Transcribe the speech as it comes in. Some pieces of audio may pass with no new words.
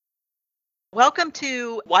Welcome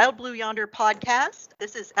to Wild Blue Yonder podcast.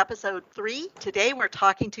 This is episode 3. Today we're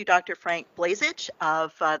talking to Dr. Frank Blazich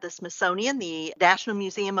of the Smithsonian, the National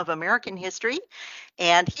Museum of American History.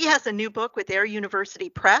 And he has a new book with Air University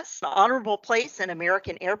Press, An Honorable Place in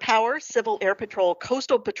American Air Power, Civil Air Patrol,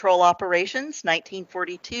 Coastal Patrol Operations,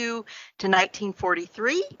 1942 to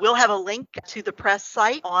 1943. We'll have a link to the press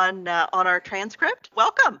site on our transcript.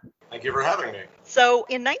 Welcome. Thank you for having me. So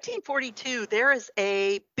in 1942, there is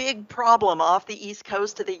a big problem off the east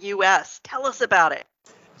coast of the U.S. Tell us about it.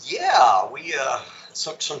 Yeah,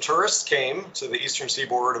 some tourists came to the eastern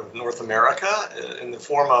seaboard of North America in the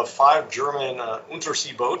form of 5 German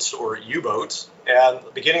Untersee boats or U-boats. And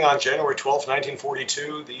beginning on January 12,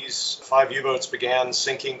 1942, these 5 U-boats began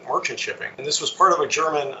sinking merchant shipping. And this was part of a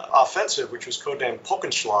German offensive, which was codenamed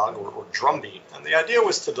Pockenschlag, or drumbeat. And the idea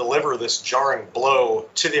was to deliver this jarring blow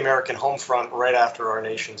to the American home front right after our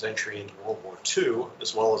nation's entry into World War II,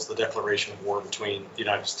 as well as the declaration of war between the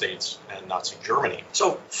United States and Nazi Germany.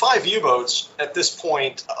 So 5 U-boats at this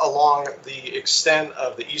point along the extent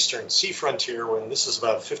of the eastern sea frontier, when this is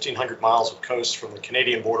about 1,500 miles of coast from the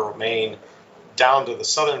Canadian border of Maine down to the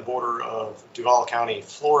southern border of Duval County,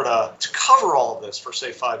 Florida. To cover all of this for,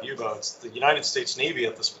 say, 5 U-boats, the United States Navy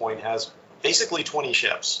at this point has basically 20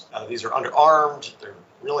 ships. These are underarmed, they're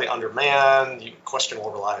really undermanned,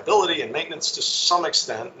 questionable reliability and maintenance to some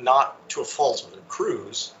extent, not to a fault of their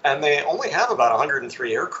crews. And they only have about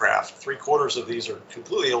 103 aircraft. 3/4 of these are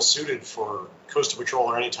completely ill-suited for coastal patrol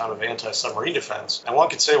or any type of anti-submarine defense. And one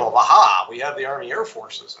could say, well, aha, we have the Army Air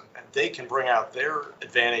Forces, and they can bring out their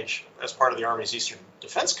advantage as part of the Army's Eastern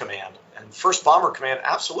Defense Command. And 1st Bomber Command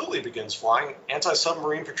absolutely begins flying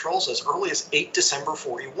anti-submarine patrols as early as 8 December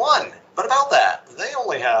 41. But about that, they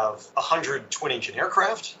only have 100 twin-engine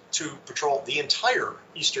aircraft to patrol the entire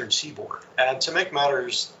eastern seaboard. And to make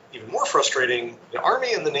matters even more frustrating, the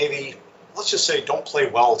Army and the Navy, let's just say, don't play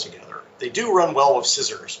well together. They do run well with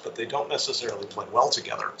scissors, but they don't necessarily play well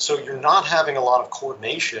together. So you're not having a lot of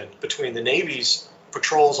coordination between the Navy's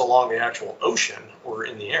patrols along the actual ocean or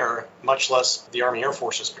in the air, much less the Army Air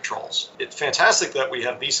Force's patrols. It's fantastic that we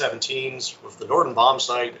have B-17s with the Norden bomb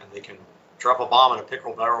sight, and they can drop a bomb in a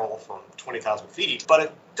pickerel barrel from 20,000 feet, but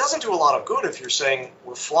it doesn't do a lot of good if you're saying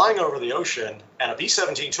we're flying over the ocean and a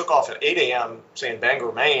B-17 took off at 8 a.m., say in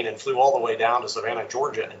Bangor, Maine, and flew all the way down to Savannah,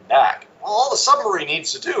 Georgia, and back. Well, all the submarine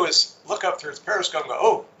needs to do is look up through its periscope and go,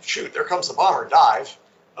 oh, shoot, there comes the bomber, dive.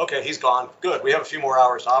 Okay, he's gone. Good. We have a few more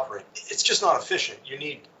hours to operate. It's just not efficient. You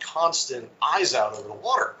need constant eyes out over the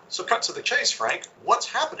water. So cut to the chase, Frank. What's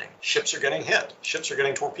happening? Ships are getting hit. Ships are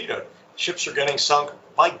getting torpedoed. Ships are getting sunk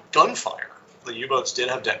by gunfire. The U-boats did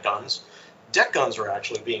have deck guns. Deck guns are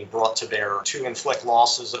actually being brought to bear to inflict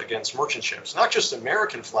losses against merchant ships, not just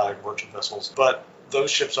American-flagged merchant vessels, but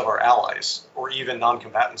those ships of our allies, or even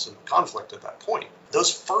non-combatants in the conflict at that point.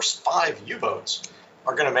 Those first 5 U-boats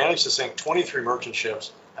are going to manage to sink 23 merchant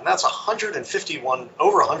ships, and that's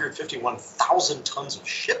over 151,000 tons of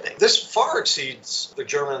shipping. This far exceeds the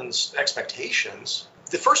Germans' expectations.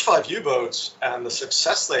 The first 5 U-boats and the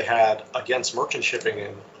success they had against merchant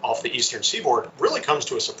shipping off the eastern seaboard really comes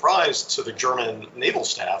to a surprise to the German naval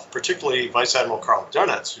staff, particularly Vice Admiral Karl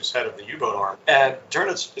Dönitz, who's head of the U-boat arm. And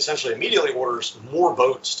Dönitz essentially immediately orders more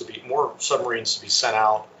submarines to be sent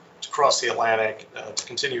out to cross the Atlantic to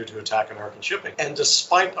continue to attack American shipping. And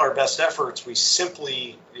despite our best efforts,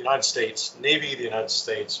 the United States Navy, the United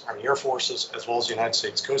States Army Air Forces, as well as the United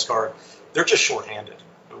States Coast Guard, they're just shorthanded.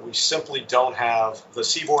 We simply don't have the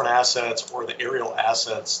seaborne assets or the aerial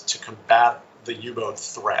assets to combat the U-boat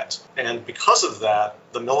threat. And because of that,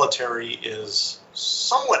 the military is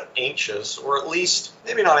somewhat anxious, or at least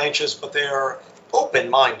maybe not anxious, but they are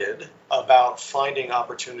open-minded about finding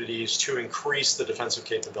opportunities to increase the defensive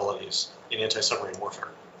capabilities in anti-submarine warfare.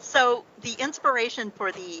 So the inspiration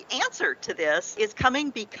for the answer to this is coming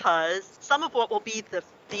because some of what will be the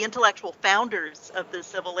intellectual founders of the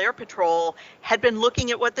Civil Air Patrol had been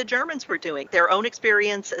looking at what the Germans were doing, their own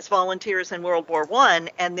experience as volunteers in World War I,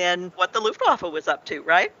 and then what the Luftwaffe was up to,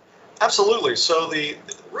 right? Absolutely. So the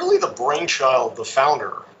brainchild, the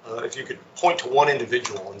founder, if you could point to one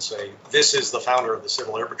individual and say, this is the founder of the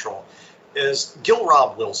Civil Air Patrol, is Gil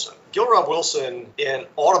Rob Wilson. Gil Rob Wilson, in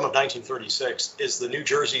autumn of 1936, is the New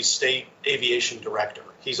Jersey State Aviation Director.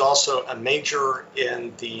 He's also a major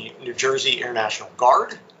in the New Jersey Air National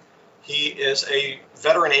Guard. He is a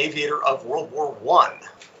veteran aviator of World War I.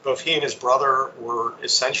 Both he and his brother were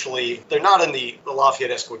essentially, they're not in the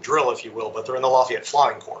Lafayette Escadrille, if you will, but they're in the Lafayette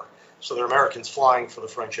Flying Corps. So they're Americans flying for the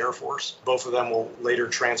French Air Force. Both of them will later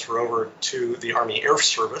transfer over to the Army Air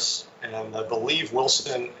Service. And I believe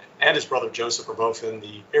Wilson and his brother Joseph are both in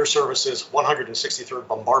the Air Service's 163rd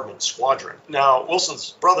Bombardment Squadron. Now,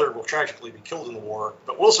 Wilson's brother will tragically be killed in the war,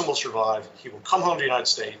 but Wilson will survive. He will come home to the United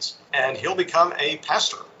States, and he'll become a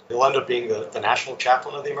pastor. He'll end up being the national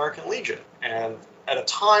chaplain of the American Legion. And at a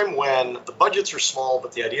time when the budgets are small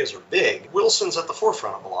but the ideas are big, Wilson's at the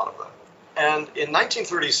forefront of a lot of them. And in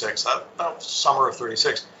 1936, about summer of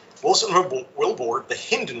 36, Wilson will board the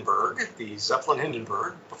Hindenburg, the Zeppelin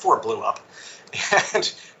Hindenburg, before it blew up,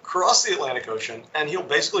 and cross the Atlantic Ocean, and he'll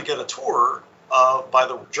basically get a tour by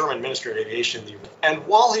the German Ministry of Aviation. And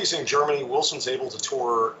while he's in Germany, Wilson's able to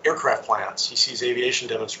tour aircraft plants. He sees aviation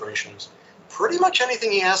demonstrations. Pretty much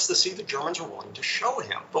anything he asks to see, the Germans are willing to show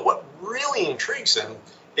him. But what really intrigues him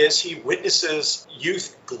is he witnesses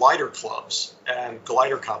youth glider clubs and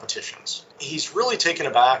glider competitions. He's really taken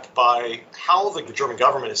aback by how the German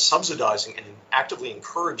government is subsidizing and actively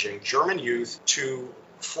encouraging German youth to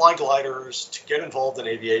fly gliders, to get involved in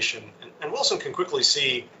aviation. And Wilson can quickly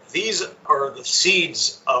see these are the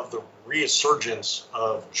seeds of the resurgence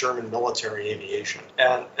of German military aviation.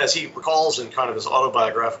 And as he recalls in kind of his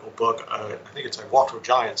autobiographical book, I think it's I Walked with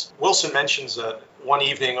Giants, Wilson mentions that one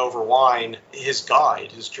evening over wine, his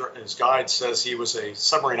guide says he was a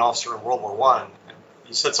submarine officer in World War I.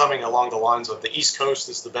 He said something along the lines of the East Coast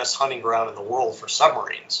is the best hunting ground in the world for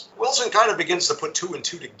submarines. Wilson kind of begins to put two and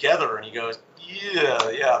two together, and he goes,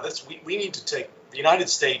 we need to take the United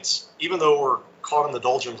States, even though we're caught in the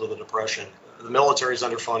doldrums of the Depression, the military is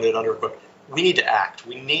underfunded, under-equipped, we need to act.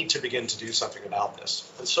 We need to begin to do something about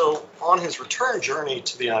this. And so on his return journey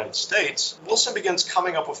to the United States, Wilson begins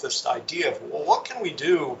coming up with this idea of, well, what can we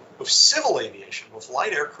do with civil aviation, with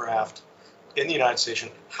light aircraft in the United States?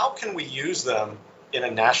 How can we use them in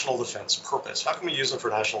a national defense purpose? How can we use them for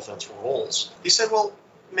national defense roles? He said, well,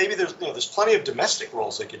 maybe there's plenty of domestic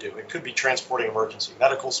roles they could do. It could be transporting emergency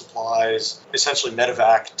medical supplies, essentially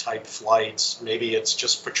medevac type flights. Maybe it's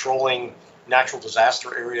just patrolling natural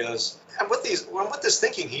disaster areas. And with this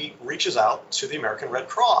thinking, he reaches out to the American Red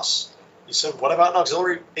Cross. He said, what about an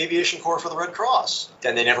auxiliary aviation corps for the Red Cross?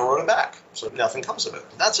 Then they never wrote him back, so nothing comes of it.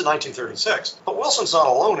 That's in 1936. But Wilson's not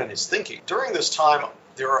alone in his thinking. During this time,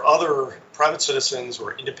 there are other private citizens who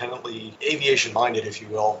are independently aviation-minded, if you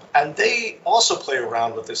will, and they also play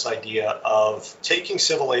around with this idea of taking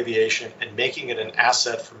civil aviation and making it an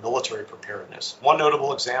asset for military preparedness. One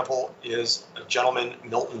notable example is a gentleman,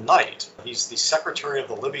 Milton Knight. He's the secretary of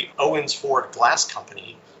the Libby Owens Ford Glass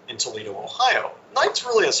Company in Toledo, Ohio. Knight's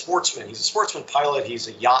really a sportsman. He's a sportsman pilot. He's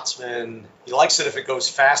a yachtsman. He likes it if it goes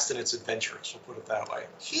fast and it's adventurous, we'll put it that way.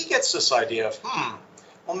 He gets this idea of,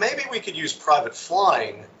 well, maybe we could use private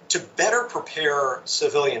flying to better prepare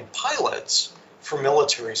civilian pilots for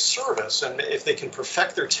military service. And if they can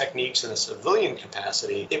perfect their techniques in a civilian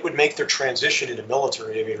capacity, it would make their transition into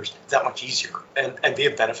military aviators that much easier and be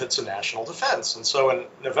of benefit to national defense. And so in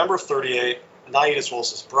November of 38, Knight, as well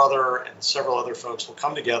as his brother and several other folks, will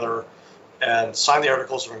come together and sign the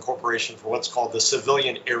Articles of Incorporation for what's called the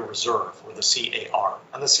Civilian Air Reserve, or the CAR.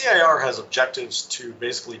 And the CAR has objectives to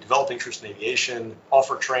basically develop interest in aviation,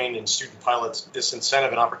 offer trained and student pilots this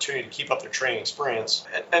incentive and opportunity to keep up their training experience,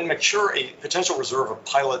 and mature a potential reserve of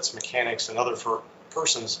pilots, mechanics, and other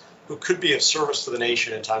persons who could be of service to the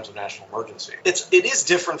nation in times of national emergency. It is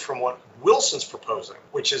different from what Wilson's proposing,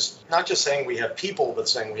 which is not just saying we have people, but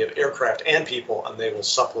saying we have aircraft and people, and they will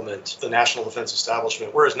supplement the national defense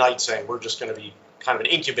establishment, whereas Knight's saying we're just going to be kind of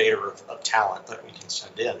an incubator of talent that we can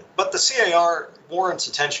send in. But the CAR warrants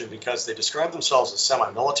attention because they describe themselves as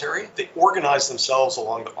semi-military. They organize themselves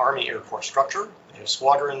along the Army Air Corps structure. They have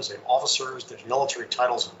squadrons, they have officers, there's military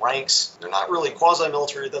titles and ranks. They're not really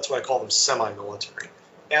quasi-military, that's why I call them semi-military.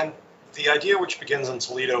 And the idea, which begins in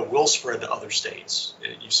Toledo, will spread to other states.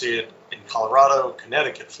 You see it in Colorado,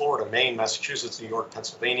 Connecticut, Florida, Maine, Massachusetts, New York,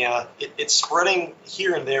 Pennsylvania. It's spreading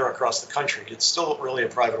here and there across the country. It's still really a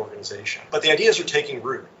private organization. But the ideas are taking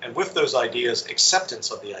root. And with those ideas,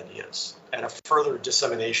 acceptance of the ideas and a further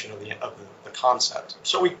dissemination of the concept.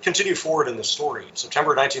 So we continue forward in the story.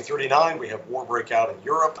 September 1939, we have war break out in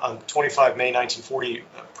Europe. On 25 May 1940,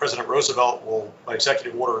 President Roosevelt will, by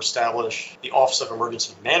executive order, establish the Office of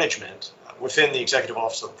Emergency Management within the Executive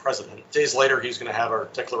Office of the President. Days later, he's going to have our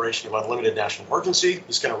Declaration of Unlimited National Emergency.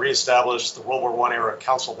 He's going to reestablish the World War I era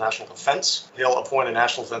Council of National Defense. He'll appoint a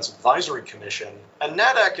National Defense Advisory Commission. And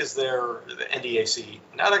NADAC is there, the NDAC.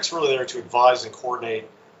 NADAC's really there to advise and coordinate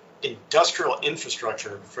industrial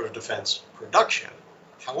infrastructure for defense production.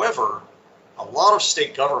 However, a lot of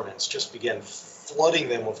state governments just began flooding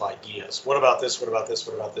them with ideas. What about this? What about this?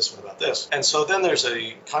 What about this? What about this? And so then there's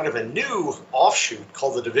a kind of a new offshoot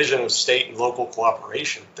called the Division of State and Local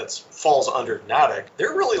Cooperation that falls under NADC.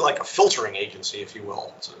 They're really like a filtering agency, if you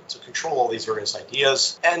will, to control all these various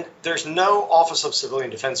ideas. And there's no Office of Civilian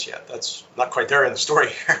Defense yet. That's not quite there in the story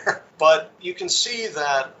here. But you can see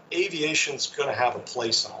that aviation's going to have a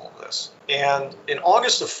place in all of this. And in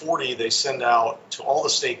August of 40, they send out to all the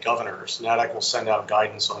state governors, NADC will send out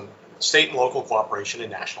guidance on state and local cooperation in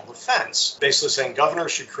national defense, basically saying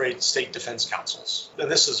governors should create state defense councils. And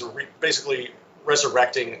this is basically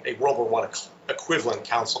resurrecting a World War I equivalent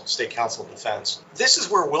council, state council of defense. This is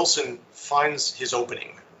where Wilson finds his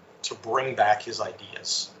opening to bring back his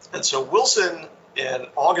ideas. And so Wilson, in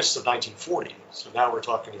August of 1940, so now we're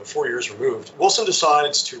talking 4 years removed, Wilson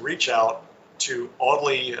decides to reach out to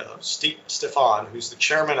Audley Stefan, who's the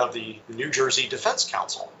chairman of the New Jersey Defense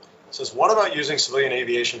Council. He says, what about using civilian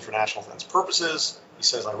aviation for national defense purposes? He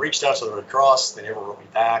says, I reached out to the Red Cross. They never wrote me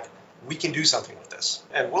back. We can do something with this.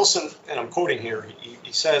 And Wilson, and I'm quoting here,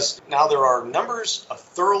 he says, now there are numbers of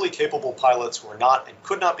thoroughly capable pilots who are not and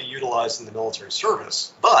could not be utilized in the military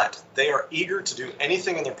service, but they are eager to do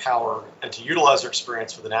anything in their power and to utilize their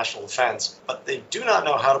experience for the national defense, but they do not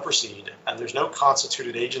know how to proceed, and there's no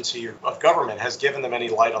constituted agency of government has given them any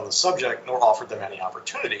light on the subject nor offered them any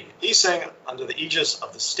opportunity. He's saying, under the aegis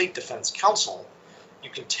of the State Defense Council, you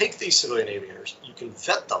can take these civilian aviators, you can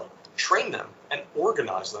vet them, train them, and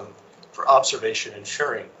organize them for observation and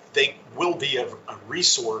sharing. They will be a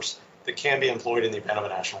resource that can be employed in the event of a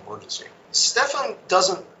national emergency. Stefan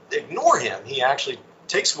doesn't ignore him. He actually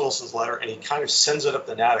takes Wilson's letter and he kind of sends it up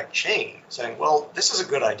the NADC chain, saying, well, this is a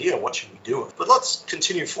good idea. What should we do with it? But let's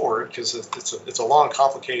continue forward because it's a long,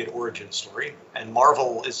 complicated origin story. And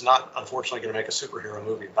Marvel is not, unfortunately, going to make a superhero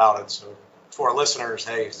movie about it. So for our listeners,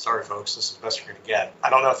 hey, sorry, folks, this is the best you're going to get. I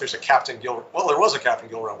don't know if there's a Captain Gilroy. Well, there was a Captain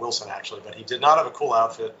Gilroy Wilson, actually, but he did not have a cool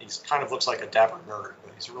outfit. He kind of looks like a dapper nerd,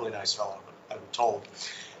 but he's a really nice fellow, I've been told.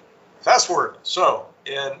 Fast forward. So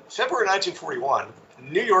in February 1941,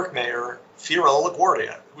 New York Mayor Fiorello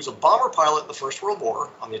LaGuardia, who's a bomber pilot in the First World War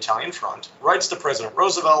on the Italian front, writes to President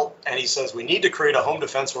Roosevelt, and he says, we need to create a home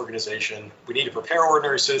defense organization. We need to prepare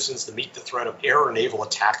ordinary citizens to meet the threat of air or naval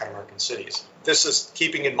attack on American cities. This is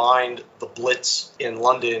keeping in mind the Blitz in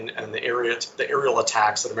London and the aerial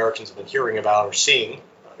attacks that Americans have been hearing about or seeing,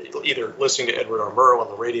 either listening to Edward R. Murrow on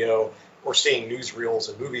the radio or seeing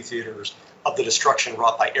newsreels in movie theaters of the destruction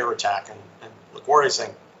wrought by air attack. And LaGuardia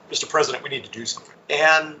saying, Mr. President, we need to do something.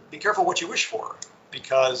 And be careful what you wish for,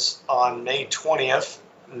 because on May 20th,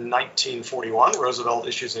 1941, Roosevelt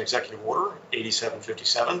issues an executive order,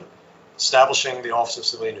 8757, establishing the Office of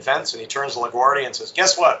Civilian Defense, and he turns to LaGuardia and says,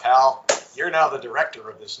 guess what, pal? You're now the director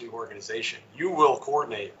of this new organization. You will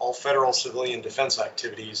coordinate all federal civilian defense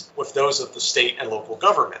activities with those of the state and local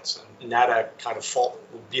governments. And NADC kind of will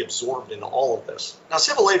be absorbed in all of this. Now,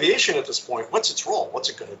 civil aviation at this point, what's its role? What's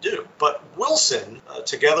it going to do? But Wilson,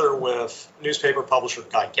 together with newspaper publisher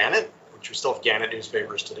Guy Gannett, which we still have Gannett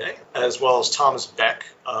newspapers today, as well as Thomas Beck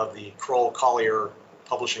of the Kroll Collier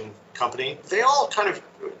Publishing Company, they all kind of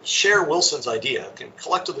share Wilson's idea. And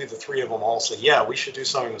collectively, the three of them all say, yeah, we should do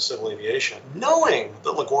something with civil aviation. Knowing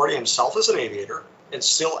that LaGuardia himself is an aviator and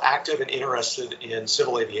still active and interested in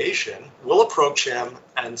civil aviation, will approach him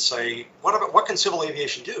and say, what can civil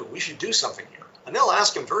aviation do? We should do something here. And they'll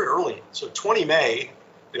ask him very early. So 20 May,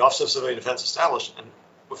 the Office of Civilian Defense established, and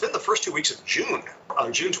within the first 2 weeks of June,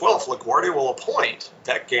 on June 12th, LaGuardia will appoint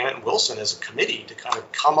Beck, Gannett, and Wilson as a committee to kind of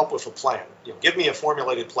come up with a plan. Give me a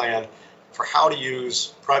formulated plan for how to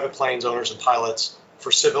use private planes owners and pilots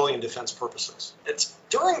for civilian defense purposes. It's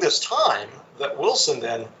during this time that Wilson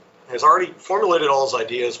then has already formulated all his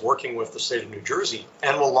ideas working with the state of New Jersey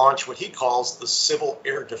and will launch what he calls the Civil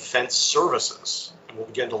Air Defense Services. And we'll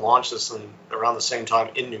begin to launch this around the same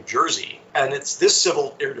time in New Jersey. And it's this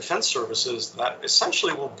Civil Air Defense Services that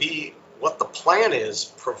essentially will be what the plan is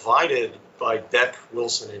provided by Beck,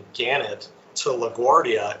 Wilson, and Gannett to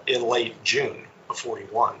LaGuardia in late June of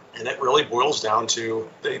 41. And it really boils down to,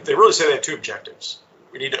 they really say they have two objectives.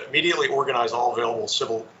 We need to immediately organize all available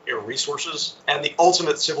civil air resources, and the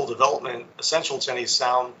ultimate civil development essential to any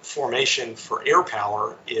sound formation for air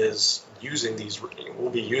power is we'll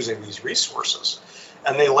be using these resources.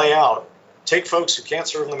 And they lay out, take folks who can't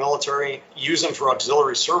serve in the military, use them for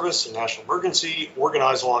auxiliary service and national emergency,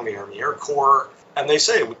 organize along the Army Air Corps. And they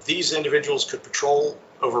say these individuals could patrol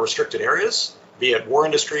over restricted areas, be it war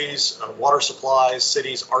industries, water supplies,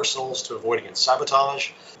 cities, arsenals to avoid against sabotage.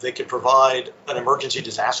 They could provide an emergency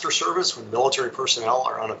disaster service when military personnel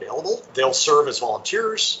are unavailable. They'll serve as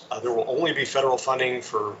volunteers. There will only be federal funding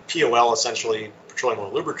for POL, essentially petroleum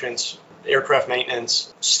oil lubricants, aircraft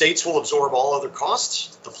maintenance. States will absorb all other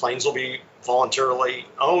costs. The planes will be voluntarily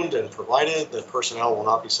owned and provided. The personnel will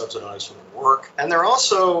not be subsidized for the work. And they're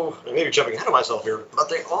also, maybe jumping ahead of myself here, but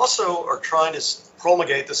they also are trying to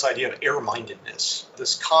promulgate this idea of air-mindedness,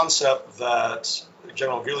 this concept that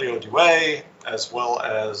General Giulio Douay, as well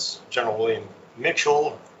as General William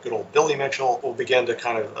Mitchell, good old Billy Mitchell, will begin to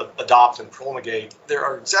kind of adopt and promulgate. There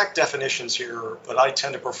are exact definitions here, but I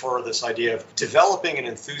tend to prefer this idea of developing an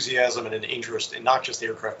enthusiasm and an interest in not just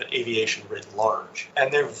aircraft, but aviation writ large.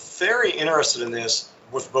 And they're very interested in this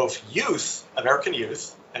with both youth, American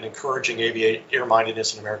youth, and encouraging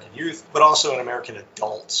air-mindedness in American youth, but also in American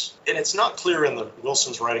adults. And it's not clear in the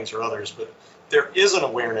Wilson's writings or others, but there is an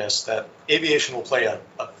awareness that aviation will play a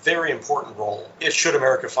very important role if should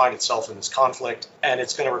America find itself in this conflict, and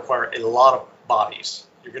it's going to require a lot of bodies.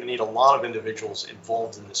 You're going to need a lot of individuals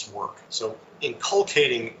involved in this work. So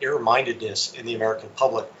inculcating air-mindedness in the American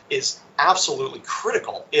public is absolutely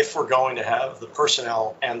critical if we're going to have the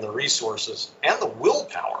personnel and the resources and the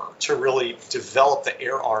willpower to really develop the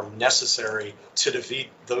air arm necessary to defeat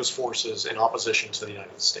those forces in opposition to the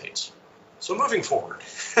United States. So moving forward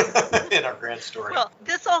in our grand story. Well,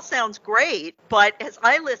 this all sounds great, but as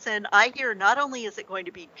I listen, I hear not only is it going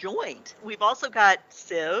to be joint, we've also got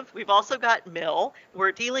Civ, we've also got Mill,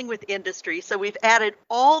 we're dealing with industry, so we've added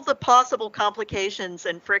all the possible complications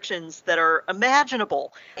and frictions that are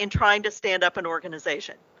imaginable in trying to stand up an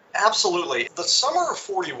organization. Absolutely. The summer of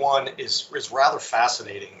 41 is rather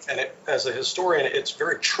fascinating. And as a historian, it's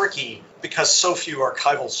very tricky because so few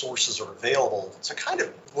archival sources are available to kind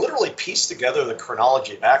of literally piece together the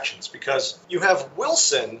chronology of actions, because you have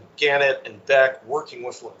Wilson, Gannett, and Beck working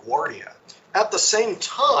with LaGuardia. At the same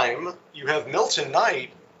time, you have Milton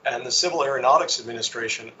Knight and the Civil Aeronautics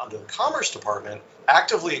Administration under the Commerce Department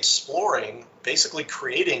actively exploring, basically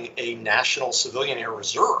creating a national civilian air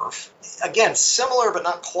reserve. Again, similar but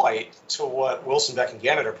not quite to what Wilson, Beck, and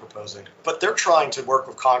Gannett are proposing, but they're trying to work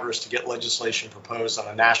with Congress to get legislation proposed on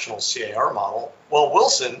a national CAR model, while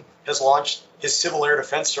Wilson has launched his Civil Air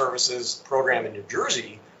Defense Services program in New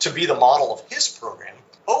Jersey to be the model of his program.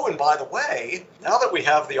 Oh, and by the way, now that we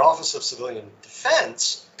have the Office of Civilian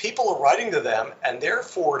Defense, people are writing to them and they're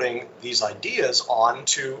forwarding these ideas on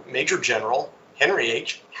to Major General Henry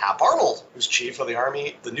H. Hap Arnold, who's chief of the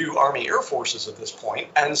Army, the new Army Air Forces at this point,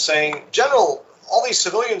 and saying, General, all these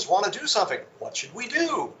civilians want to do something. What should we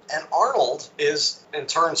do? And Arnold is, in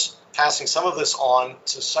turn, passing some of this on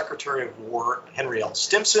to Secretary of War Henry L.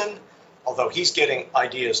 Stimson, although he's getting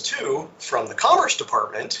ideas too from the Commerce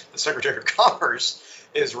Department. The Secretary of Commerce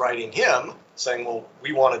is writing him saying, well,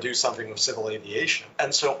 we want to do something with civil aviation.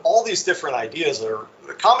 And so all these different ideas are,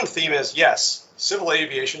 the common theme is, yes, civil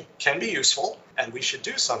aviation can be useful and we should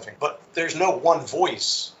do something, but there's no one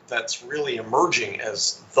voice that's really emerging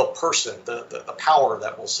as the person, the power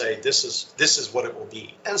that will say this is what it will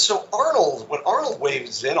be. And so when Arnold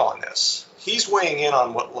weighs in on this, he's weighing in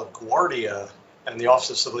on what LaGuardia and the Office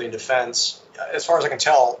of Civilian Defense, as far as I can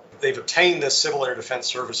tell, they've obtained this Civil Air Defense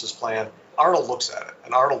Services plan. Arnold looks at it,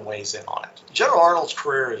 and Arnold weighs in on it. General Arnold's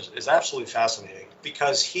career is absolutely fascinating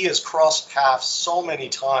because he has crossed paths so many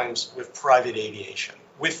times with private aviation,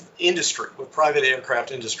 with industry, with private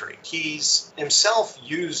aircraft industry. He's himself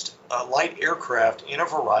used light aircraft in a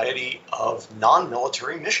variety of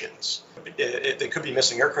non-military missions. They could be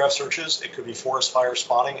missing aircraft searches, it could be forest fire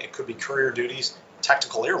spotting, it could be courier duties,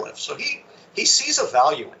 tactical airlift. So he sees a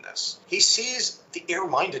value in this. He sees the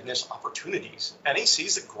air-mindedness opportunities, and he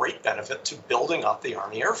sees a great benefit to building up the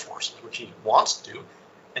Army Air Forces, which he wants to do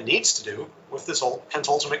and needs to do with this whole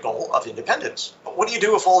penultimate goal of independence. But what do you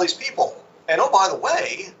do with all these people? And oh, by the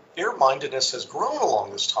way, air-mindedness has grown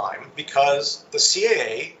along this time because the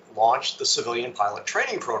CAA launched the Civilian Pilot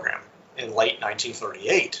Training Program in late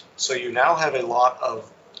 1938. So you now have a lot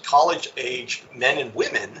of college-age men and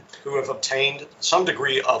women who have obtained some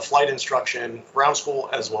degree of flight instruction, ground school,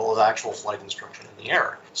 as well as actual flight instruction in the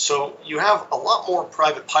air. So you have a lot more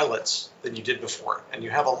private pilots than you did before, and you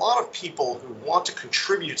have a lot of people who want to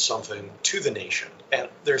contribute something to the nation. And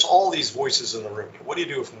there's all these voices in the room. What do you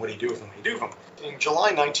do with them? What do you do with them? What do you do with them? In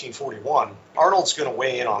July 1941, Arnold's going to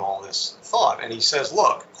weigh in on all this thought, and he says,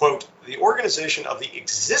 look, quote, the organization of the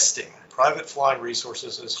existing private flying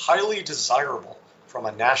resources is highly desirable from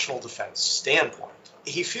a national defense standpoint.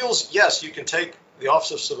 He feels, yes, you can take the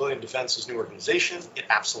Office of Civilian Defense's new organization. It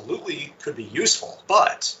absolutely could be useful,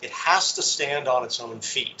 but it has to stand on its own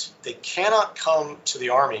feet. They cannot come to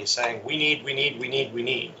the Army saying, we need.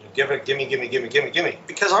 You give me,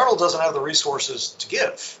 because Arnold doesn't have the resources to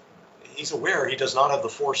give. he's aware he does not have the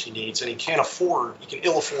force he needs, and he can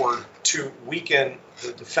ill afford to weaken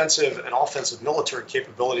the defensive and offensive military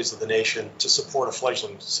capabilities of the nation to support a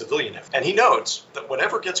fledgling civilian effort. And he notes that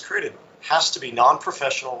whatever gets created has to be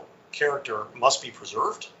non-professional, character must be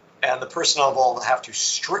preserved, and the personnel involved have to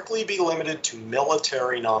strictly be limited to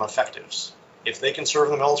military non-effectives. If they can serve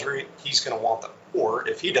in the military, he's going to want them. Or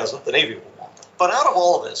if he doesn't, the Navy will want them. But out of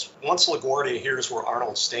all of this, once LaGuardia hears where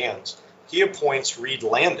Arnold stands, he appoints Reed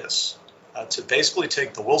Landis to basically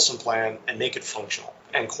take the Wilson plan and make it functional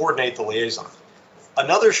and coordinate the liaison.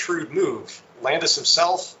 Another shrewd move, Landis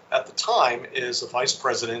himself at the time is a vice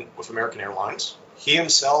president with American Airlines. He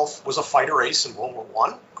himself was a fighter ace in World War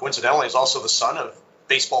I. Coincidentally, is also the son of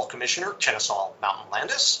baseball commissioner Kennesaw Mountain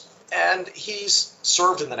Landis. And he's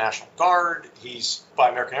served in the National Guard. He's by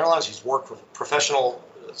American Airlines. He's worked with professional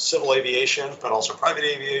civil aviation, but also private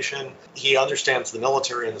aviation. He understands the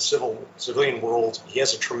military and the civilian world. He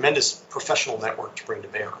has a tremendous professional network to bring to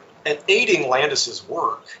bear. And aiding Landis's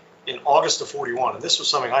work in August of 41, and this was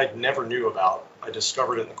something I never knew about, I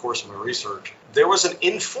discovered it in the course of my research, there was an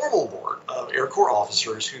informal board of Air Corps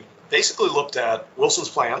officers who basically looked at Wilson's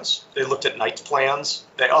plans. They looked at Knight's plans.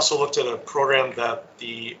 They also looked at a program that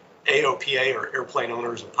the AOPA, or Airplane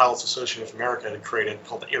Owners and Pilots Association of America, had created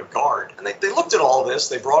called the Air Guard. And they looked at all of this.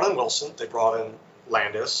 They brought in Wilson. They brought in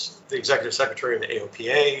Landis, the executive secretary of the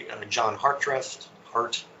AOPA, John Hartranft,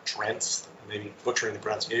 maybe butchering the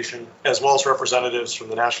pronunciation, as well as representatives from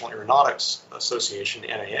the National Aeronautics Association,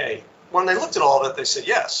 NAA. When they looked at all of it, they said,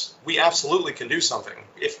 yes, we absolutely can do something.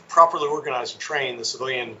 If properly organized and trained, the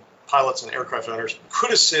civilian pilots and aircraft owners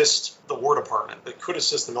could assist the War Department, that could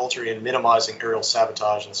assist the military in minimizing aerial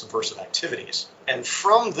sabotage and subversive activities. And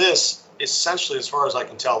from this, essentially, as far as I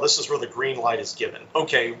can tell, this is where the green light is given.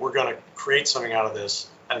 Okay, we're going to create something out of this,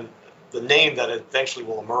 and the name that eventually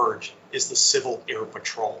will emerge is the Civil Air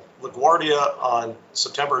Patrol. LaGuardia on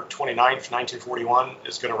September 29th, 1941,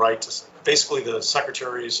 is going to write to basically the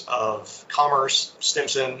Secretaries of Commerce,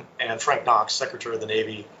 Stimson, and Frank Knox, Secretary of the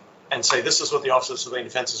Navy, and say, this is what the Office of Civilian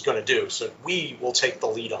Defense is going to do. So we will take the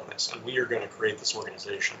lead on this, and we are going to create this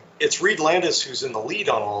organization. It's Reed Landis who's in the lead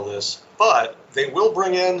on all this, but they will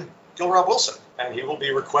bring in Gilroy Wilson, and he will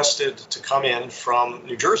be requested to come in from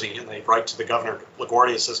New Jersey, and they write to the governor.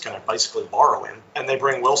 LaGuardia says, can I basically borrow him? And they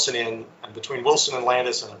bring Wilson in, and between Wilson and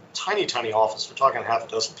Landis in a tiny, tiny office, we're talking half a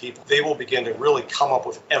dozen people, they will begin to really come up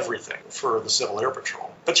with everything for the Civil Air Patrol.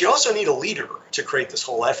 But you also need a leader to create this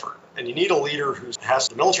whole effort. And you need a leader who has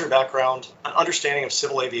the military background, an understanding of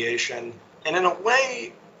civil aviation, and in a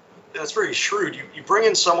way that's very shrewd, you bring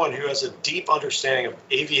in someone who has a deep understanding of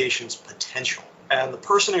aviation's potential. And the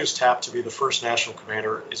person who's tapped to be the first national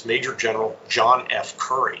commander is Major General John F.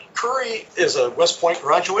 Curry. Curry is a West Point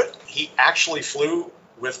graduate. He actually flew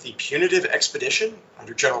with the Punitive Expedition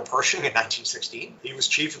under General Pershing in 1916. He was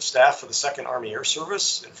Chief of Staff for the Second Army Air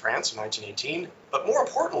Service in France in 1918. But more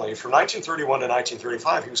importantly, from 1931 to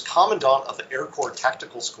 1935, he was Commandant of the Air Corps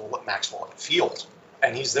Tactical School at Maxwell Field.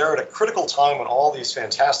 And he's there at a critical time when all these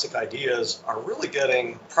fantastic ideas are really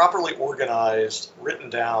getting properly organized,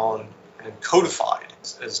 written down, and codified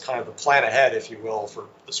as kind of the plan ahead, if you will, for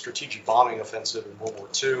the strategic bombing offensive in World War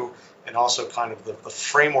II, and also kind of the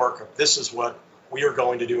framework of this is what we are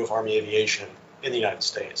going to do with Army aviation in the United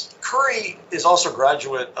States. Curry is also a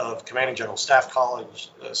graduate of Commanding General Staff School,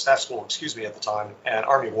 at the time, and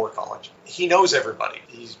Army War College. He knows everybody.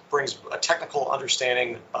 He brings a technical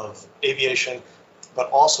understanding of aviation,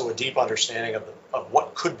 but also a deep understanding of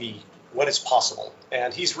what could be, what is possible.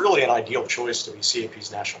 And he's really an ideal choice to be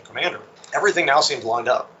CAP's national commander. Everything now seems lined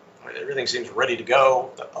up. Everything seems ready to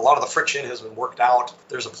go. A lot of the friction has been worked out.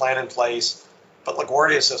 There's a plan in place. But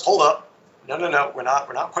LaGuardia says, hold up. No, we're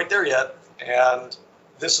not quite there yet. And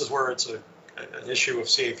this is where it's an issue of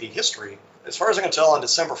CAP history. As far as I can tell, on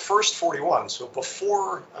December 1st, 41, so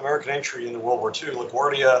before American entry into World War II,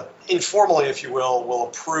 LaGuardia, informally, if you will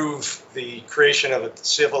approve the creation of a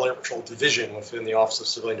Civil Air Patrol division within the Office of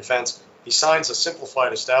Civilian Defense. He signs a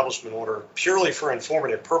simplified establishment order purely for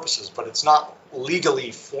informative purposes, but it's not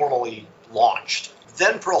legally formally launched.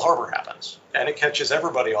 Then Pearl Harbor happens, and it catches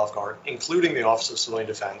everybody off guard, including the Office of Civilian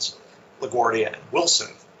Defense, LaGuardia, and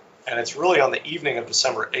Wilson. And it's really on the evening of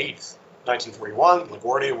December 8th, 1941,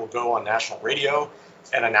 LaGuardia will go on national radio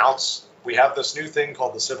and announce, we have this new thing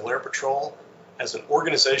called the Civil Air Patrol as an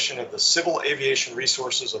organization of the civil aviation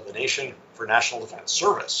resources of the nation for national defense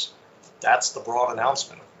service. That's the broad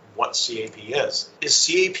announcement of what CAP is. Is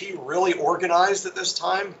CAP really organized at this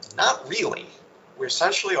time? Not really. We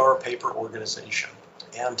essentially are a paper organization.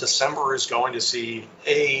 And December is going to see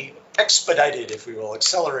a expedited, if we will,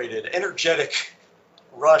 accelerated, energetic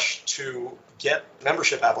rush to get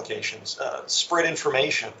membership applications, spread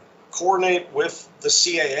information, coordinate with the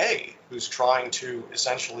CAA, who's trying to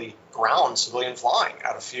essentially ground civilian flying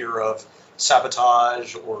out of fear of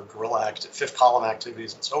sabotage or guerrilla fifth column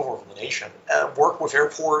activities and so forth in the nation. Work with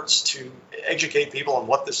airports to educate people on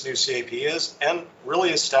what this new CAP is and really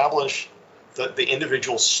establish the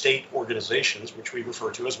individual state organizations, which we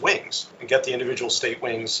refer to as wings, and get the individual state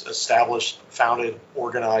wings established, founded,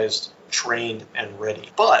 organized, trained, and ready.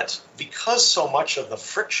 But because so much of the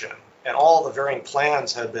friction and all the varying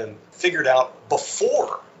plans had been figured out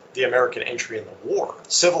before the American entry in the war,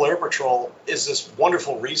 Civil Air Patrol is this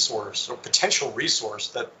wonderful resource or potential resource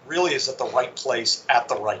that really is at the right place at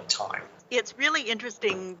the right time. It's really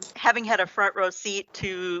interesting, having had a front row seat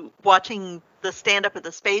to watching the stand-up of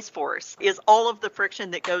the Space Force, is all of the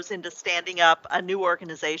friction that goes into standing up a new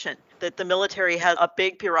organization. That the military has a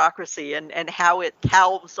big bureaucracy and how it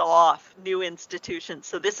calves off new institutions.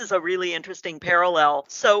 So this is a really interesting parallel.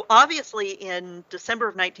 So obviously in December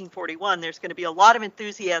of 1941, there's going to be a lot of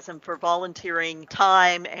enthusiasm for volunteering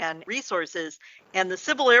time and resources. And the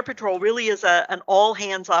Civil Air Patrol really is an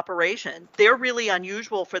all-hands operation. They're really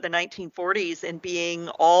unusual for the 1940s in being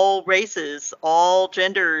all races, all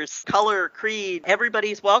genders, color, creed,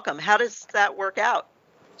 everybody's welcome. How does that work out?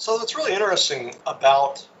 So what's really interesting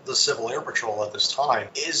about the Civil Air Patrol at this time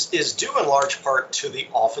is due in large part to the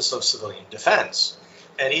Office of Civilian Defense.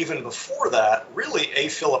 And even before that, really A.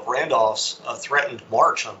 Philip Randolph's threatened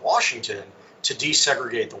march on Washington to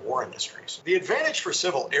desegregate the war industries. The advantage for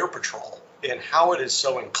Civil Air Patrol in how it is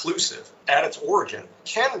so inclusive at its origin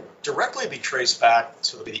can directly be traced back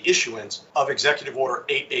to the issuance of Executive Order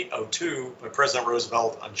 8802 by President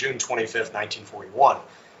Roosevelt on June 25, 1941.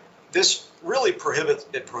 This really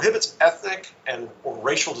prohibits ethnic or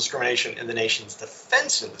racial discrimination in the nation's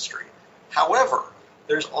defense industry. However,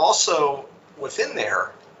 there's also within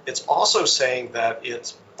there, it's also saying that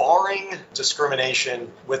it's barring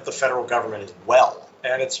discrimination with the federal government as well.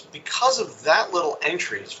 And it's because of that little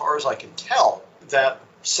entry, as far as I can tell, that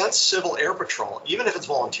since Civil Air Patrol, even if it's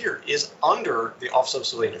volunteer, is under the Office of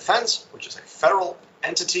Civilian Defense, which is a federal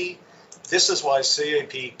entity, this is why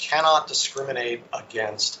CAP cannot discriminate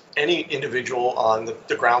against any individual on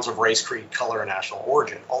the grounds of race, creed, color, and national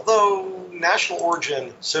origin. Although national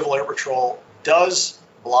origin Civil Air Patrol does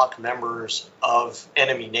block members of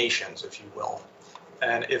enemy nations, if you will.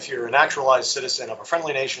 And if you're a naturalized citizen of a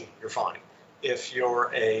friendly nation, you're fine. If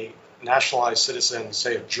you're a nationalized citizen,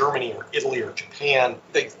 say, of Germany or Italy or Japan,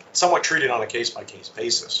 they somewhat treat it on a case-by-case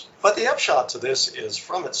basis. But the upshot to this is,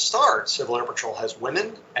 from its start, Civil Air Patrol has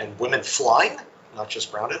women and women flying, not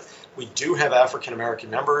just grounded. We do have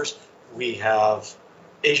African-American members. We have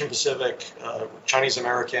Asian Pacific, Chinese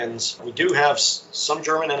Americans. We do have some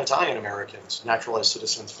German and Italian Americans, naturalized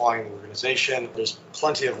citizens flying the organization. There's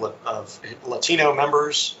plenty of Latino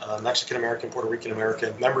members, Mexican American, Puerto Rican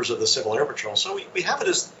American members of the Civil Air Patrol. So we have it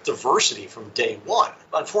as diversity from day one.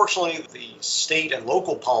 Unfortunately, the state and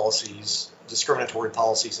local policies, discriminatory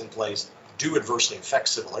policies in place, do adversely affect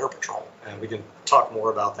Civil Air Patrol, and we can talk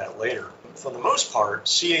more about that later. For the most part,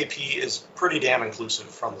 CAP is pretty damn inclusive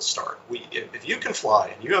from the start. If you can fly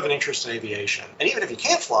and you have an interest in aviation, and even if you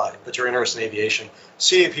can't fly but you're interested in aviation,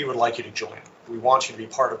 CAP would like you to join. We want you to be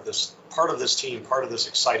part of this team, part of this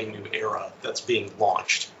exciting new era that's being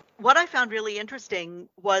launched. What I found really interesting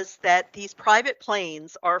was that these private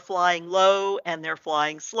planes are flying low and they're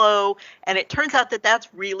flying slow, and it turns out that that's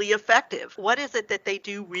really effective. What is it that they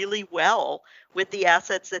do really well with the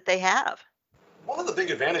assets that they have? One of the big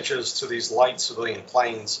advantages to these light civilian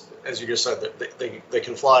planes, as you just said, that they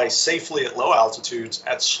can fly safely at low altitudes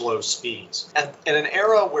at slow speeds. And in an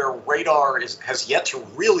era where radar has yet to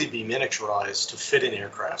really be miniaturized to fit in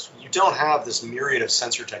aircraft, you don't have this myriad of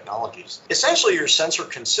sensor technologies. Essentially, your sensor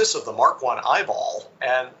consists of the Mark I eyeball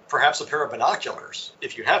and perhaps a pair of binoculars,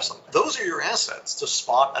 if you have some. Those are your assets to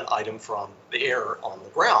spot an item from the air on the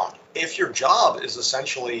ground. If your job is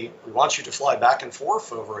essentially, we want you to fly back and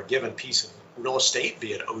forth over a given piece of real estate,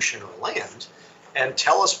 be it ocean or land, and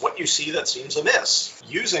tell us what you see that seems amiss.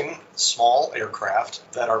 Using small aircraft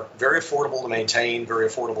that are very affordable to maintain, very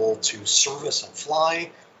affordable to service and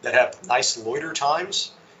fly, that have nice loiter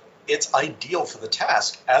times, it's ideal for the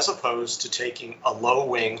task, as opposed to taking a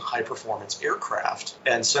low-wing, high-performance aircraft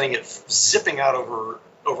and sending it zipping out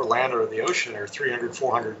over land or the ocean or 300,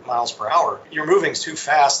 400 miles per hour. You're moving too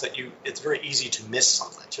fast that it's very easy to miss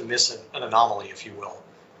something, to miss an anomaly, if you will,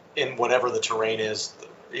 in whatever the terrain is,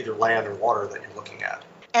 either land or water that you're looking at.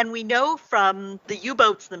 And we know from the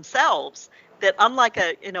U-boats themselves that unlike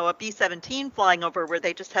a B-17 flying over where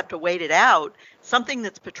they just have to wait it out, something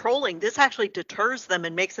that's patrolling, this actually deters them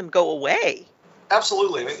and makes them go away.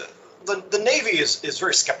 Absolutely. I mean, the Navy is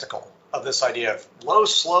very skeptical of this idea of low,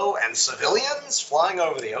 slow, and civilians flying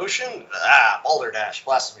over the ocean. Balderdash,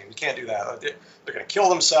 blasphemy. We can't do that. They're going to kill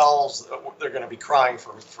themselves. They're going to be crying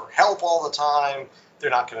for help all the time. They're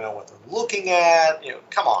not going to know what they're looking at.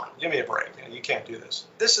 Come on, give me a break. You can't do this.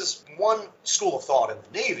 This is one school of thought in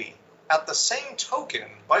the Navy. At the same token,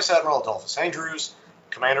 Vice Admiral Adolphus Andrews,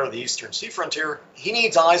 commander of the Eastern Sea Frontier, he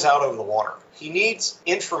needs eyes out over the water. He needs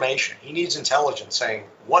information. He needs intelligence saying,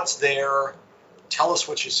 what's there? Tell us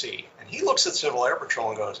what you see. And he looks at Civil Air Patrol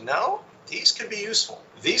and goes, no, these could be useful.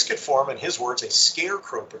 These could form, in his words, a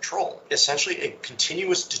scarecrow patrol, essentially a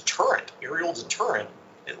continuous deterrent, aerial deterrent,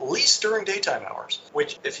 at least during daytime hours,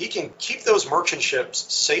 which if he can keep those merchant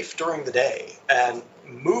ships safe during the day and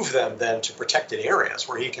move them then to protected areas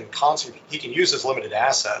where he can use his limited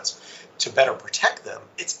assets to better protect them,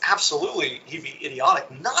 it's absolutely, he'd be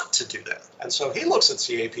idiotic not to do that. And so he looks at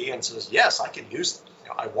CAP and says, yes, I can use them.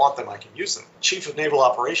 I want them, I can use them. Chief of Naval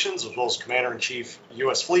Operations, as well as Commander-in-Chief,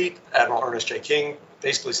 U.S. Fleet, Admiral Ernest J. King,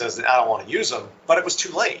 basically says that I don't want to use them, but it was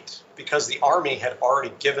too late because the Army had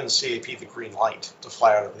already given CAP the green light to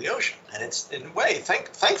fly out over the ocean. And it's, in a way,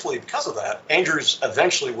 thankfully, because of that, Andrews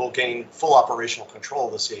eventually will gain full operational control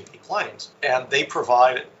of the CAP planes. And they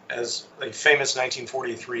provide, as a famous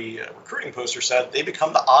 1943 recruiting poster said, they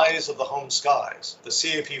become the eyes of the home skies. The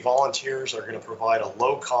CAP volunteers are going to provide a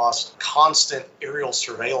low-cost, constant aerial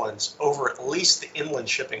surveillance over at least the inland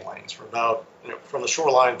shipping lanes for about, from the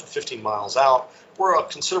shoreline to 15 miles out, where a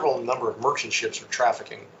considerable number of merchant ships are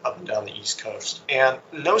trafficking up and down the East Coast. And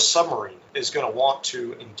no submarine is going to want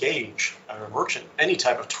to engage a merchant, any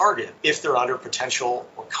type of target, if they're under potential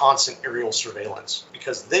or constant aerial surveillance,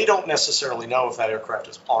 because they don't necessarily know if that aircraft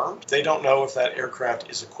is armed. They don't know if that aircraft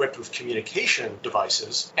is equipped with communication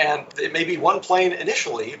devices. And it may be one plane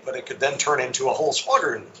initially, but it could then turn into a whole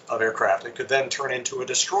squadron of aircraft. It could then turn into a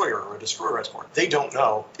destroyer or a destroyer escort. They don't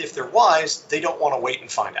know. If they're wise, they don't want to wait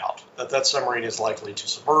and find out that submarine is likely to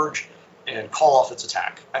submerge and call off its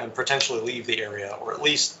attack and potentially leave the area, or at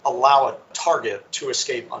least allow a target to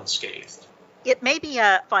escape unscathed. It may be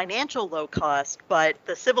a financial low cost, but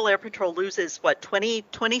the Civil Air Patrol loses,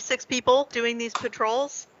 26 people doing these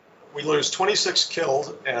patrols? We lose 26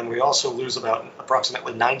 killed, and we also lose about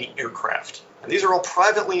approximately 90 aircraft. And these are all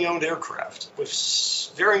privately owned aircraft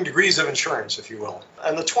with varying degrees of insurance, if you will.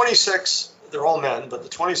 And the 26, they're all men, but the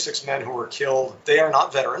 26 men who were killed, they are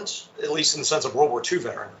not veterans, at least in the sense of World War II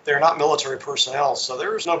veteran. They're not military personnel, so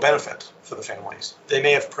there is no benefit for the families. They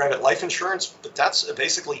may have private life insurance, but that's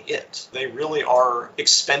basically it. They really are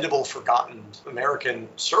expendable, forgotten American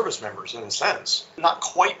service members in a sense. Not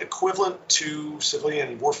quite equivalent to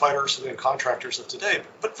civilian warfighters, civilian contractors of today,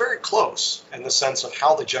 but very close in the sense of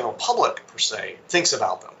how the general public, per se, thinks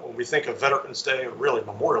about them. When we think of Veterans Day, or really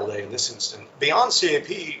Memorial Day in this instant, beyond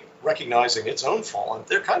CAP, recognizing its own fallen,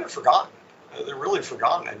 they're kind of forgotten. They're really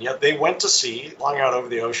forgotten, and yet they went to sea, flying out over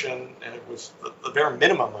the ocean with the bare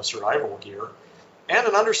minimum of survival gear, and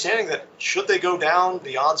an understanding that should they go down,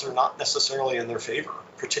 the odds are not necessarily in their favor,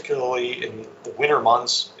 particularly in the winter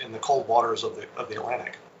months in the cold waters of the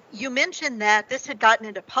Atlantic. You mentioned that this had gotten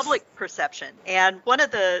into public perception, and one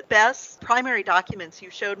of the best primary documents you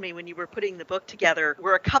showed me when you were putting the book together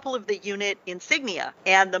were a couple of the unit insignia.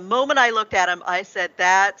 And the moment I looked at them, I said,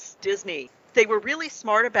 that's Disney. They were really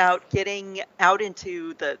smart about getting out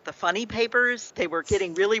into the funny papers. They were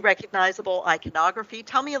getting really recognizable iconography.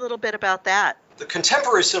 Tell me a little bit about that. The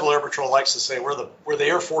contemporary Civil Air Patrol likes to say we're the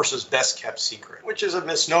Air Force's best kept secret, which is a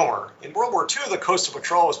misnomer. In World War II, the Coastal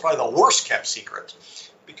Patrol was probably the worst kept secret.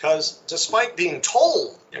 Because despite being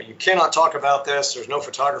told, you cannot talk about this, there's no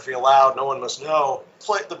photography allowed, no one must know,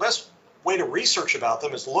 the best way to research about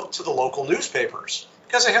them is look to the local newspapers.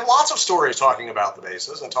 Because they have lots of stories talking about the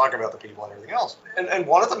bases and talking about the people and everything else. And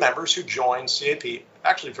one of the members who joined CAP,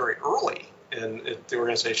 actually very early in the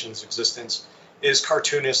organization's existence, is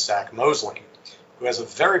cartoonist Zach Mosley, who has a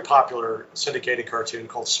very popular syndicated cartoon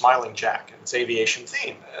called Smiling Jack. It's aviation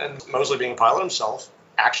themed. And Mosley, being a pilot himself,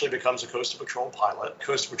 actually becomes a Coastal Patrol pilot,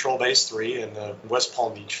 Coastal Patrol Base 3 in West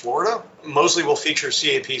Palm Beach, Florida. Mosley will feature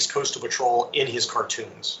CAP's Coastal Patrol in his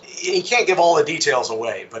cartoons. He can't give all the details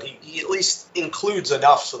away, but he at least includes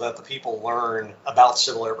enough so that the people learn about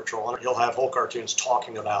Civil Air Patrol. And he'll have whole cartoons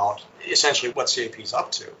talking about essentially what CAP's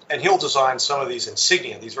up to. And he'll design some of these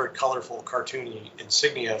insignia, these very colorful, cartoony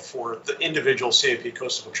insignia for the individual CAP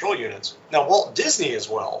Coastal Patrol units. Now, Walt Disney as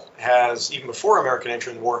well has, even before American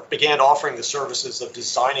entry in the war, began offering the services of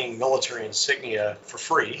designing military insignia for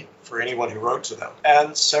free for anyone who wrote to them.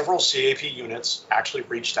 And several CAP units actually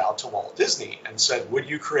reached out to Walt Disney and said, would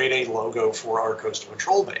you create a logo for our Coastal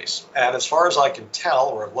Patrol base? And as far as I can tell,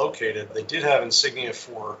 or located, they did have insignia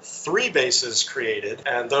for 3 bases created,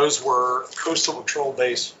 and those were Coastal Patrol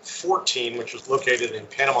Base 14, which was located in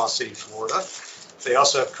Panama City, Florida. They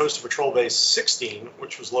also have Coastal Patrol Base 16,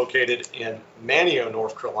 which was located in Manteo,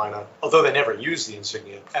 North Carolina, although they never used the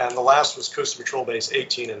insignia. And the last was Coastal Patrol Base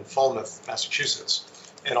 18 in Falmouth, Massachusetts.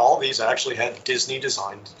 And all of these actually had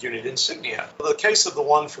Disney-designed unit insignia. The case of the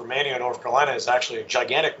one for Manteo, North Carolina, is actually a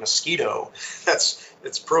gigantic mosquito.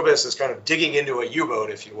 Its proboscis is kind of digging into a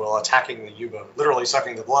U-boat, if you will, attacking the U-boat, literally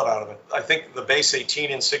sucking the blood out of it. I think the Base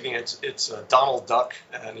 18 insignia, it's Donald Duck,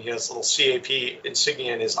 and he has a little CAP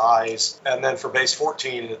insignia in his eyes. And then for Base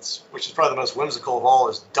 14, which is probably the most whimsical of all,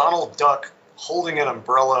 is Donald Duck holding an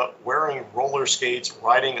umbrella, wearing roller skates,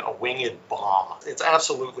 riding a winged bomb. It's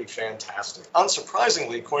absolutely fantastic.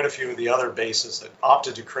 Unsurprisingly, quite a few of the other bases that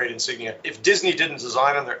opted to create insignia, if Disney didn't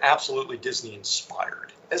design them, they're absolutely Disney inspired.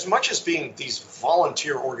 As much as being these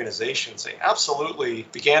volunteer organizations, they absolutely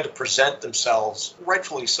began to present themselves,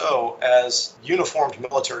 rightfully so, as uniformed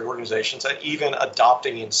military organizations, and even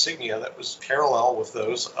adopting insignia that was parallel with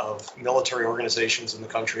those of military organizations in the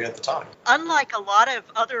country at the time. Unlike a lot of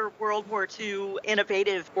other World War II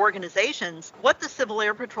innovative organizations, what the Civil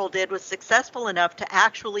Air Patrol did was successful enough to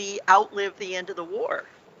actually outlive the end of the war.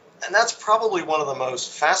 And that's probably one of the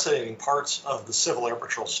most fascinating parts of the Civil Air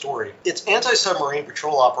Patrol story. Its anti-submarine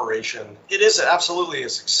patrol operation, it is absolutely a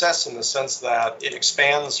success in the sense that it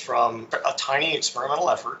expands from a tiny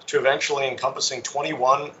experimental effort to eventually encompassing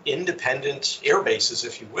 21 independent air bases,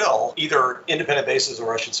 if you will, either independent bases,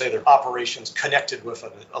 or I should say they're operations connected with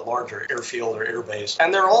a larger airfield or air base.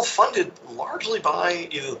 And they're all funded largely by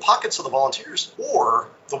either the pockets of the volunteers or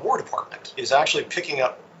the War Department is actually picking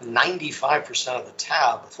up 95% of the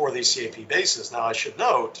tab for these CAP bases. Now, I should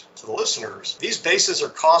note to the listeners, these bases are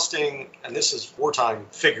costing, and this is wartime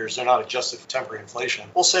figures, they're not adjusted for temporary inflation,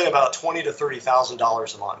 we'll say about $20,000 to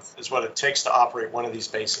 $30,000 a month is what it takes to operate one of these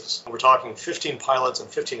bases. And we're talking 15 pilots and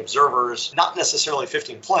 15 observers, not necessarily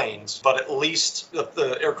 15 planes, but at least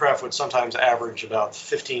the aircraft would sometimes average about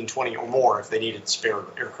 15, 20 or more if they needed spare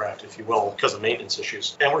aircraft, if you will, because of maintenance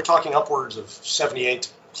issues. And we're talking upwards of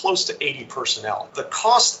 78 close to 80 personnel. The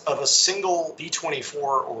cost of a single B-24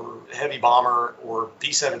 or heavy bomber or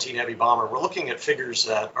B-17 heavy bomber, we're looking at figures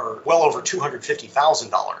that are well over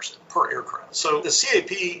 $250,000 per aircraft. So the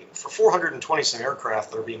CAP, for 420 some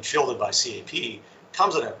aircraft that are being fielded by CAP,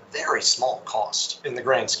 comes at a very small cost in the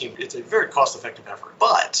grand scheme. It's a very cost-effective effort.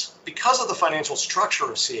 But because of the financial structure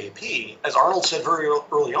of CAP, as Arnold said very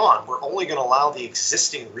early on, we're only going to allow the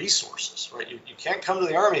existing resources, right? You can't come to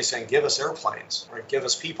the Army saying, give us airplanes, right? Give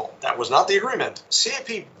us people. That was not the agreement.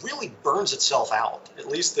 CAP really burns itself out. At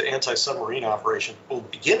least the anti-submarine operation will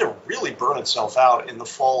begin to really burn itself out in the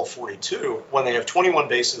fall of 42 when they have 21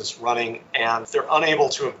 bases running and they're unable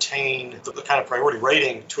to obtain the kind of priority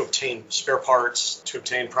rating to obtain spare parts, to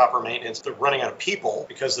obtain proper maintenance. They're running out of people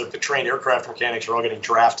because the trained aircraft mechanics are all getting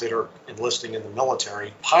drafted or enlisting in the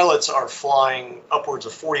military. Pilots are flying upwards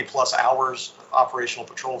of 40 plus hours of operational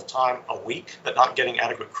patrol time a week, but not getting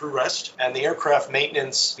adequate crew rest. And the aircraft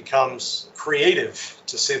maintenance becomes creative,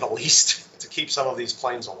 to say the least, to keep some of these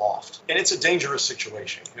planes aloft. And it's a dangerous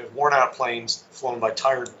situation. You have worn out planes flown by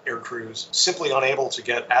tired air crews, simply unable to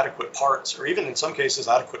get adequate parts, or even in some cases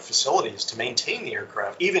adequate facilities to maintain the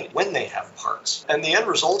aircraft, even when they have parts. And the end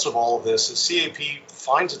result of all of this is CAP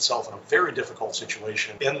finds itself in a very difficult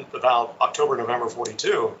situation in about October, November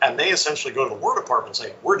 42, and they essentially go to the War Department and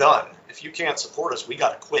say, we're done. If you can't support us, we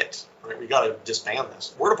got to quit. Right? We got to disband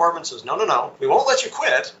this. War Department says, no, we won't let you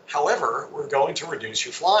quit. However, we're going to reduce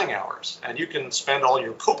your flying hours. And you can spend all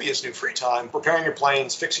your copious new free time repairing your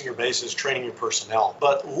planes, fixing your bases, training your personnel.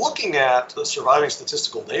 But looking at the surviving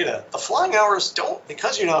statistical data, the flying hours don't,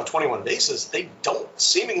 because you now have 21 bases, they don't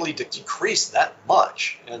seemingly decrease that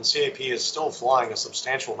much. And CAP is still flying a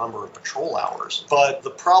substantial number of patrol hours. But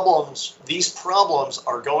these problems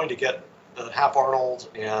are going to get Hap Arnold,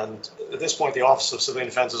 and at this point the Office of Civilian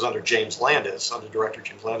Defense is under James Landis, under Director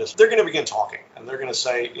James Landis. They're going to begin talking, and they're going to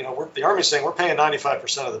say, the Army's saying we're paying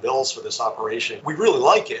 95% of the bills for this operation. We really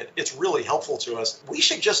like it. It's really helpful to us. We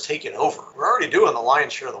should just take it over. We're already doing the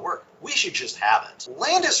lion's share of the work. we should just have it.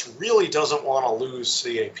 Landis really doesn't want to lose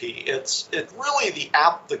CAP. It's really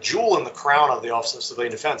the jewel in the crown of the Office of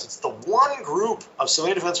Civilian Defense. It's the one group of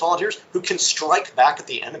civilian defense volunteers who can strike back at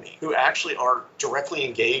the enemy, who actually are directly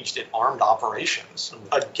engaged in armed operations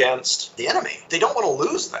against the enemy. They don't want to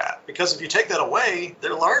lose that, because if you take that away,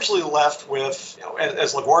 they're largely left with,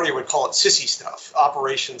 as LaGuardia would call it, sissy stuff,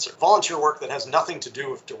 operations or volunteer work that has nothing to do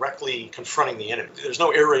with directly confronting the enemy. There's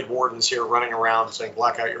no air raid wardens here running around saying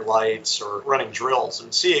black out your lights or running drills,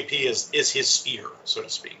 and CAP is his sphere, so to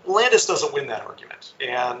speak. Landis doesn't win that argument,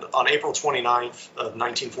 and on April 29th of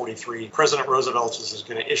 1943, President Roosevelt is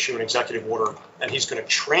going to issue an executive order, and he's going to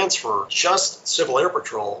transfer just Civil Air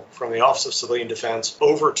Patrol from the Office of Civilian Defense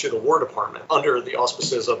over to the War Department under the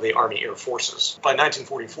auspices of the Army Air Forces. By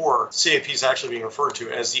 1944, CAP is actually being referred to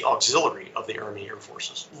as the auxiliary of the Army Air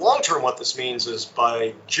Forces. Long term, what this means is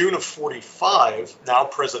by June of 45, now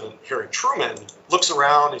President Harry Truman looks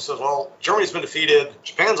around, he says, well, Germany's been defeated,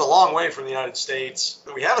 Japan's a long way from the United States,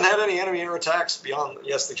 we haven't had any enemy air attacks beyond,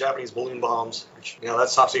 yes, the Japanese balloon bombs, which,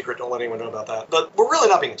 that's top secret, don't let anyone know about that, but we're really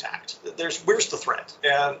not being attacked. Where's the threat?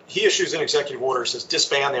 And he issues an executive order, says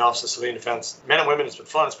disband the Office of Civilian Defense. Men and women, it's been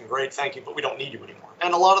fun, it's been great, thank you, but we don't need you anymore.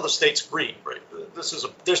 And a lot of the states agree, right?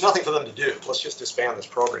 There's nothing for them to do. Let's just disband this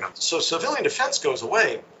program. So civilian defense goes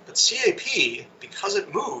away, but CAP, because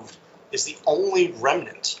it moved, is the only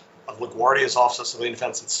remnant of LaGuardia's Office of Civilian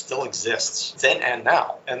Defense that still exists then and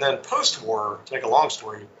now. And then post-war, to make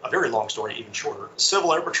a very long story even shorter,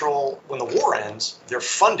 Civil Air Patrol, when the war ends, their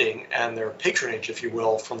funding and their patronage, if you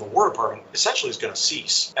will, from the War Department essentially is going to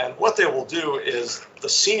cease. And what they will do is the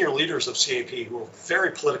senior leaders of CAP, who are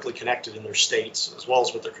very politically connected in their states, as well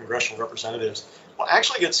as with their congressional representatives, will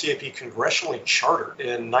actually get CAP congressionally chartered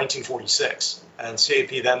in 1946. And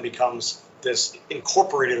CAP then becomes this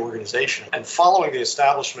incorporated organization. And following the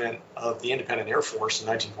establishment of the Independent Air Force in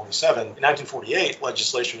 1947, in 1948,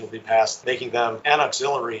 legislation will be passed making them an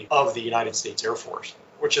auxiliary of the United States Air Force,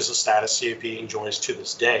 which is a status CAP enjoys to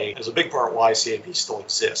this day. It's a big part why CAP still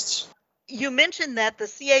exists. You mentioned that the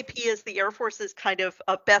CAP is the Air Force's kind of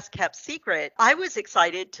a best kept secret. I was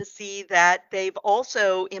excited to see that they've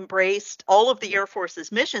also embraced all of the Air Force's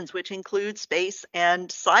missions, which include space and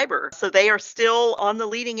cyber. So they are still on the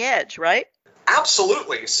leading edge, right?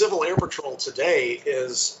 Absolutely. Civil Air Patrol today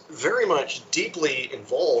is very much deeply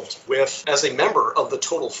involved with, as a member of the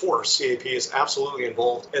total force, CAP is absolutely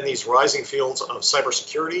involved in these rising fields of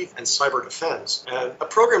cybersecurity and cyber defense. And a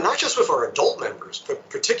program not just with our adult members, but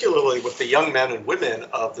particularly with the young men and women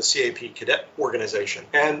of the CAP cadet organization.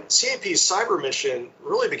 And CAP's cyber mission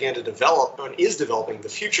really began to develop and is developing the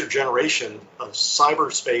future generation of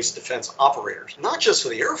cyberspace defense operators, not just for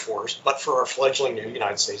the Air Force, but for our fledgling new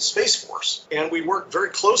United States Space Force. And we work very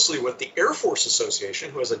closely with the Air Force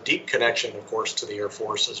Association, who has a deep connection, of course, to the Air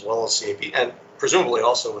Force as well as CAP, and presumably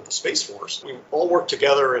also with the Space Force. We all work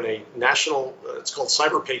together in a national, it's called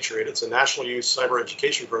Cyber Patriot. It's a national youth cyber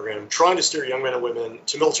education program trying to steer young men and women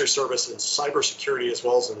to military service in cybersecurity as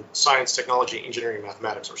well as in science, technology, engineering, and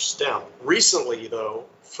mathematics, or STEM. Recently, though,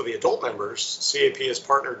 for the adult members, CAP has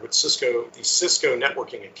partnered with Cisco, the Cisco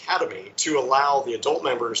Networking Academy, to allow the adult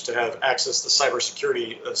members to have access to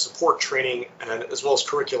cybersecurity support training and as well as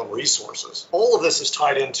curriculum resources. All of this is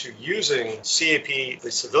tied into using CAP, the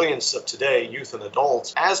civilians of today, youth and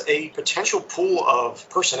adults, as a potential pool of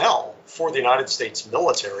personnel for the United States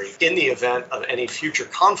military in the event of any future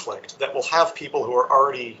conflict that will have people who are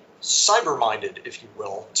already cyber-minded, if you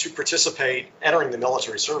will, to participate entering the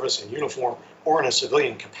military service in uniform or in a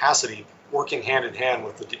civilian capacity, working hand in hand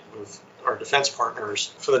with our defense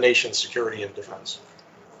partners for the nation's security and defense.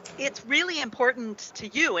 It's really important to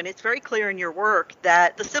you, and it's very clear in your work,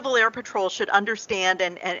 that the Civil Air Patrol should understand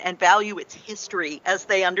and value its history as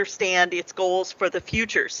they understand its goals for the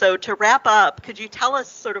future. So to wrap up, could you tell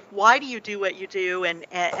us sort of why do you do what you do,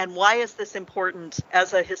 and why is this important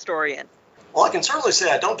as a historian? Well, I can certainly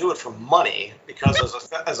say I don't do it for money, because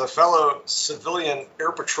as a fellow civilian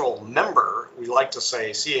Air Patrol member, we like to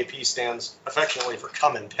say CAP stands affectionately for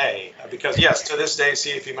come and pay. Because yes, to this day,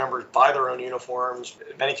 CAP members buy their own uniforms,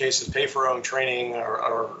 in many cases pay for their own training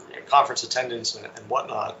or conference attendance and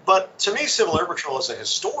whatnot. But to me, Civil Air Patrol as a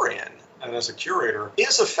historian and as a curator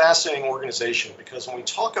is a fascinating organization, because when we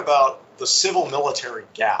talk about the civil-military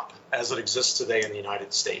gap as it exists today in the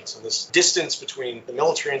United States, and this distance between the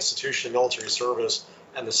military institution and military service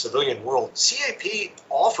and the civilian world, CAP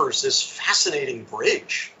offers this fascinating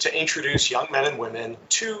bridge to introduce young men and women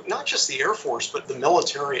to not just the Air Force, but the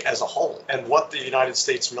military as a whole, and what the United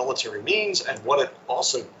States military means and what it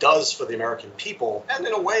also does for the American people, and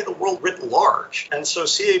in a way, the world writ large. And so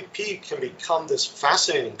CAP can become this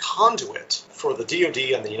fascinating conduit for the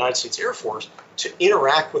DoD and the United States Air Force to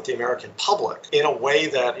interact with the American public in a way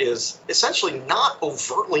that is essentially not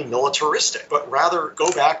overtly militaristic, but rather go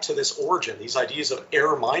back to this origin, these ideas of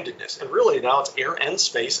air-mindedness. And really now it's air and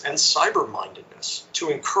space and cyber-mindedness to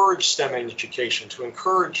encourage STEM education, to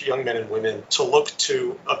encourage young men and women to look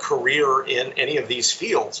to a career in any of these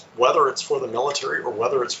fields, whether it's for the military or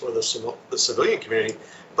whether it's for the civilian community.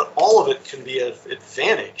 But all of it can be an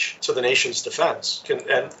advantage to the nation's defense.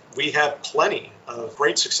 And we have plenty of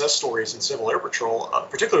great success stories in Civil Air Patrol,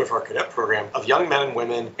 particularly with our cadet program, of young men and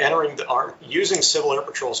women entering the Army, using Civil Air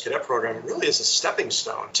Patrol's cadet program really as a stepping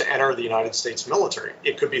stone to enter the United States military.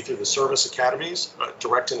 It could be through the service academies,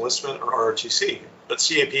 direct enlistment, or ROTC. But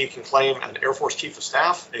CAP can claim an Air Force Chief of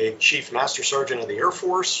Staff, a Chief Master Sergeant of the Air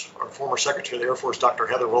Force. Our former Secretary of the Air Force, Dr.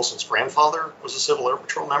 Heather Wilson's grandfather, was a Civil Air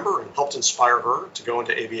Patrol member and helped inspire her to go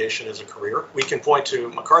into aviation as a career. We can point to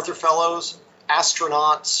MacArthur Fellows,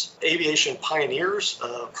 astronauts, aviation pioneers,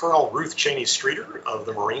 Colonel Ruth Cheney Streeter of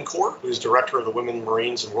the Marine Corps, who's director of the Women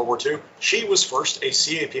Marines in World War II. She was first a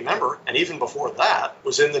CAP member, and even before that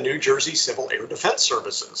was in the New Jersey Civil Air Defense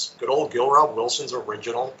Services, good old Gil Rob Wilson's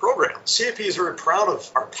original program. CAP is very proud of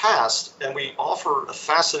our past, and we offer a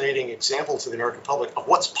fascinating example to the American public of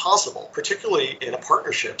what's possible, particularly in a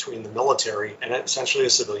partnership between the military and essentially a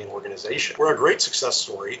civilian organization. We're a great success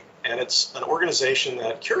story, and it's an organization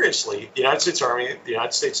that, curiously, the United States Army, the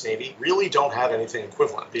United States Navy really don't have anything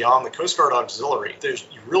equivalent. Beyond the Coast Guard Auxiliary, you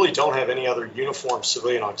really don't have any other uniform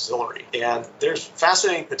civilian auxiliary. And there's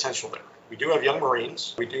fascinating potential there. We do have young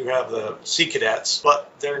Marines, we do have the Sea Cadets,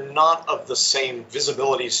 but they're not of the same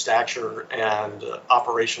visibility, stature, and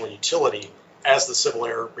operational utility as the Civil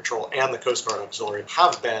Air Patrol and the Coast Guard Auxiliary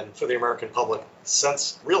have been for the American public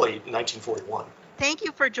since really 1941. Thank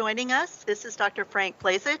you for joining us. This is Dr. Frank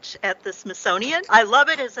Blazich at the Smithsonian. I love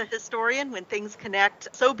it as a historian when things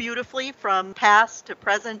connect so beautifully from past to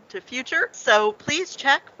present to future. So please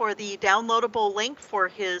check for the downloadable link for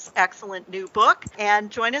his excellent new book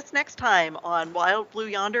and join us next time on Wild Blue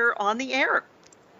Yonder on the Air.